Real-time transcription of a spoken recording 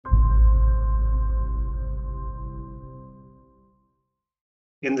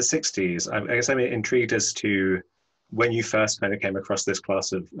in the 60s, I guess I'm intrigued as to when you first kind of came across this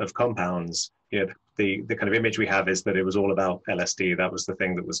class of compounds. You know, the kind of image we have is that it was all about LSD. That was the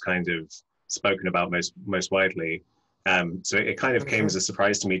thing that was kind of spoken about most widely. So it kind of came as Mhm. a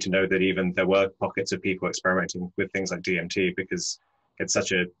surprise to me to know that even there were pockets of people experimenting with things like DMT, because it's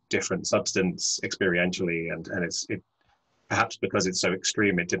such a different substance experientially, and it perhaps because it's so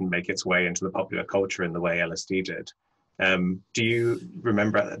extreme, it didn't make its way into the popular culture in the way LSD did. Do you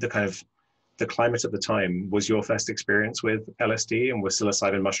remember the kind of the climate at the time? Was your first experience with LSD, and was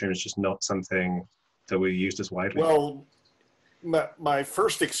psilocybin mushrooms just not something that were used as widely? Well, my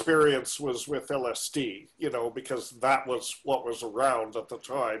first experience was with LSD, because that was what was around at the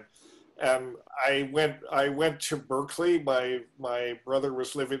time. And I went to Berkeley. My brother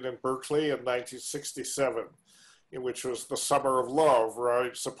was living in Berkeley in 1967, which was the summer of love, right?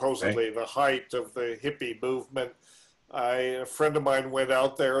 Right. Supposedly the height of the hippie movement. A friend of mine went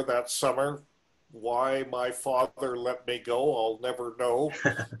out there that summer. Why my father let me go, I'll never know,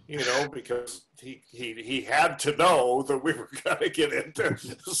 because he had to know that we were going to get into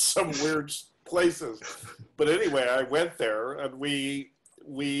some weird places. But anyway, I went there and we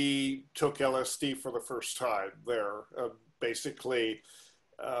took LSD for the first time there. Basically,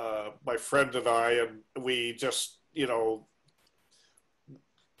 my friend and I, and we just,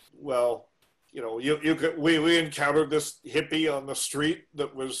 well, we encountered this hippie on the street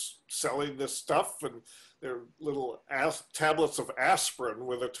that was selling this stuff, and there were little tablets of aspirin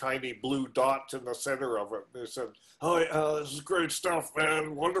with a tiny blue dot in the center of it. They said, "Oh, yeah, this is great stuff,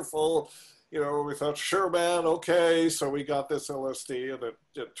 man, wonderful." We thought, "Sure, man, okay." So we got this LSD, and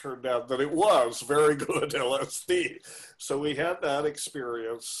it turned out that it was very good LSD. So we had that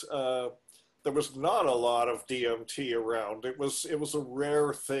experience. There was not a lot of DMT around. It was a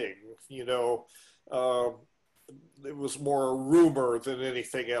rare thing, you know. Um, it was more a rumor than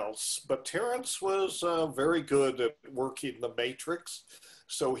anything else. But Terence was very good at working the matrix,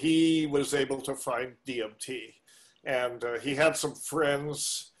 so he was able to find DMT, and he had some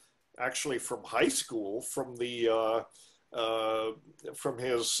friends, actually from high school, from his.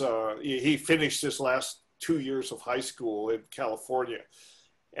 He finished his last 2 years of high school in California,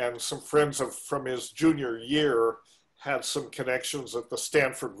 and some friends from his junior year had some connections at the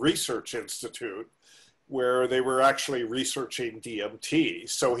Stanford Research Institute where they were actually researching DMT.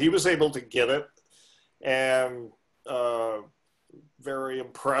 So he was able to get it, and very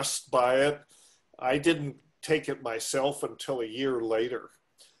impressed by it. I didn't take it myself until a year later.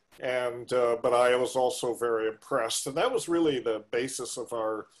 And but I was also very impressed, and that was really the basis of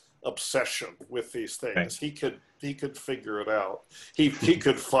our obsession with these Right. things. He could figure it out. He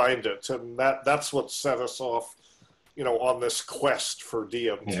could find it, and that's what set us off, on this quest for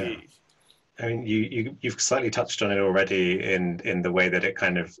Yeah. DMT. I mean, you've slightly touched on it already in the way that it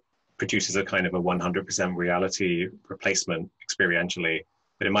kind of produces a kind of a 100% reality replacement experientially.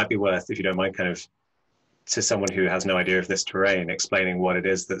 But it might be worth, if you don't mind, kind of to someone who has no idea of this terrain, explaining what it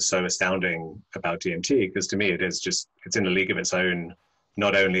is that's so astounding about DMT. Because to me, it is just, it's in a league of its own,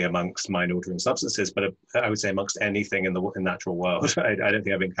 not only amongst mind altering substances, but I would say amongst anything in the natural world. I don't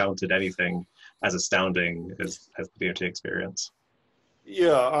think I've encountered anything as astounding as the DMT experience.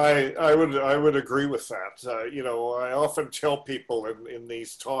 Yeah, I would agree with that. I often tell people in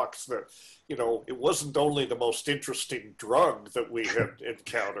these talks that, it wasn't only the most interesting drug that we had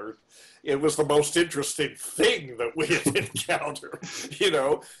encountered, it was the most interesting thing that we had encountered,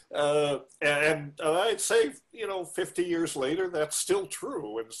 and I'd say, 50 years later, that's still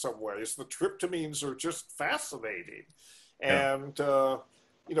true in some ways. The tryptamines are just fascinating. Yeah. And,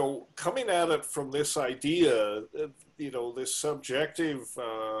 coming at it from this idea, this subjective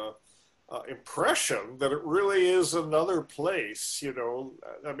impression that it really is another place.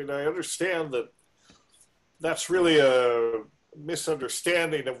 I mean, I understand that that's really a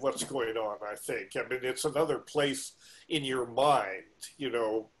misunderstanding of what's going on, I think. I mean, it's another place in your mind,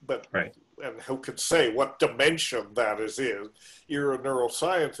 but, Right. and who could say what dimension that is in? You're a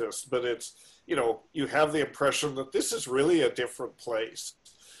neuroscientist, but it's, you have the impression that this is really a different place.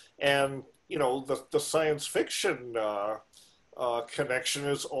 And, the science fiction connection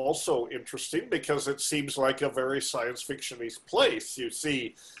is also interesting because it seems like a very science fiction-y place. You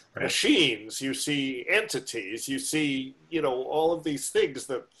see Right. machines, you see entities, you see, all of these things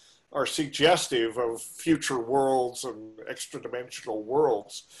that are suggestive of future worlds and extra-dimensional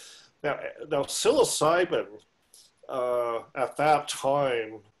worlds. Now psilocybin at that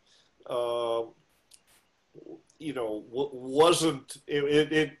time, uh, wasn't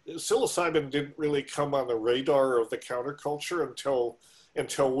psilocybin didn't really come on the radar of the counterculture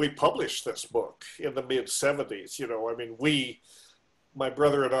until we published this book in the mid 70s. I mean, we my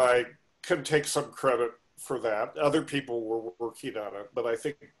brother and I can take some credit for that. Other people were working on it, but I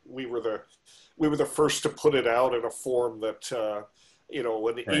think we were the first to put it out in a form that you know,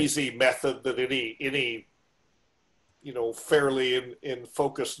 an Right. easy method that any you know, fairly in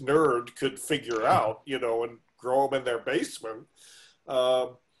focused nerd could figure out, you know, and grow them in their basement.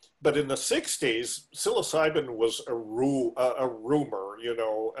 But in the 60s, psilocybin was a rumor, you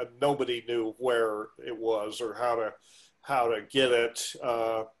know, and nobody knew where it was or how to get it.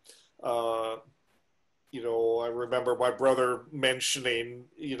 You know, I remember my brother mentioning,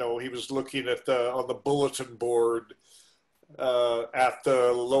 you know, he was looking at on the bulletin board at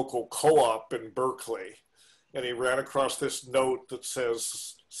the local co-op in Berkeley, and he ran across this note that said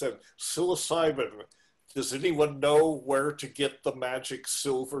psilocybin. Does anyone know where to get the magic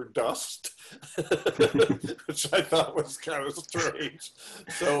silver dust? Which I thought was kind of strange.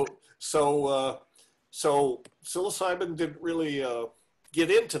 So psilocybin didn't really get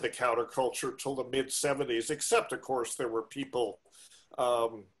into the counterculture till the mid 70s, except of course there were people,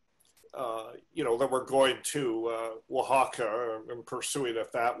 you know, that were going to Oaxaca and pursuing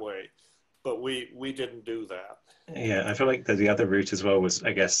it that way. But we didn't do that. Yeah, I feel like the other route as well was,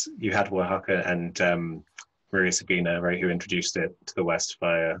 I guess, you had Oaxaca and Maria Sabina, right, who introduced it to the West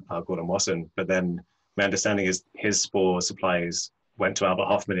via Gordon Wasson. But then my understanding is his spore supplies went to Albert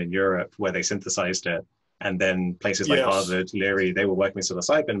Hoffman in Europe, where they synthesized it. And then places like Yes. Harvard, Leary, they were working with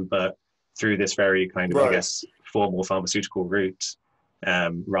psilocybin, but through this very kind of, Right. I guess, formal pharmaceutical route,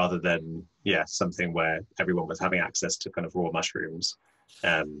 rather than, yeah, something where everyone was having access to kind of raw mushrooms.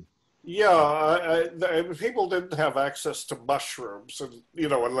 Yeah, people didn't have access to mushrooms, and you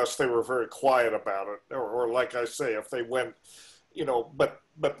know, unless they were very quiet about it, or like I say, if they went, you know. But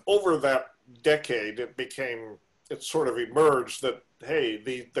over that decade, it sort of emerged that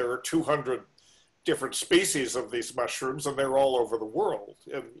hey, there are 200 different species of these mushrooms, and they're all over the world.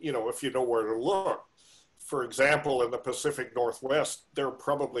 And you know, if you know where to look, for example, in the Pacific Northwest, there are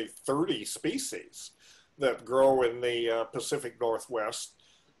probably 30 species that grow in the Pacific Northwest.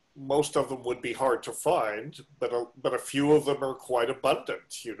 Most of them would be hard to find, but a few of them are quite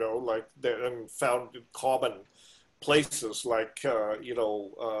abundant, you know, like they're found in common places, like you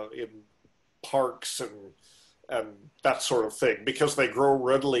know, in parks and that sort of thing, because they grow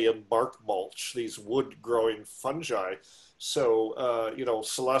readily in bark mulch, these wood-growing fungi. So you know,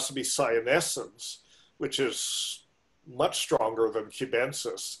 psilocybe cyanescens, which is much stronger than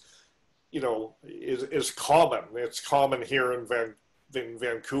cubensis, you know, is common. It's common here in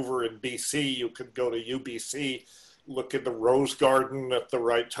Vancouver and BC. You could go to UBC, look in the rose garden at the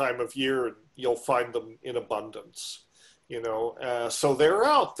right time of year, and you'll find them in abundance, you know. So they're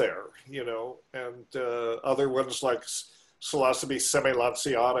out there, you know, and other ones like psilocybe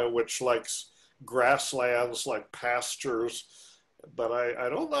semilanceata, which likes grasslands like pastures. But I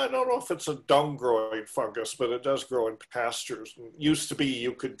don't know if it's a dung growing fungus, but it does grow in pastures. And used to be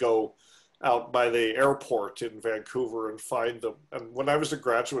you could go out by the airport in Vancouver and find them. And when I was a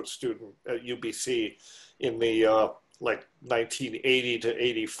graduate student at UBC in the like 1980 to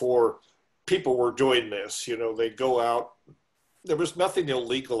 84, people were doing this. You know, they'd go out. There was nothing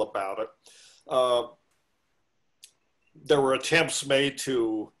illegal about it. There were attempts made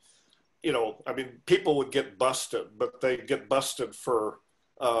to, you know, I mean, people would get busted, but they'd get busted for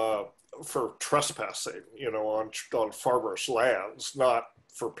trespassing, you know, on farmers' lands, not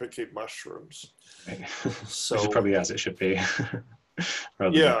for picking mushrooms. Right. So, which is probably as it should be,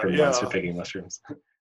 rather yeah, than criminalized for picking mushrooms.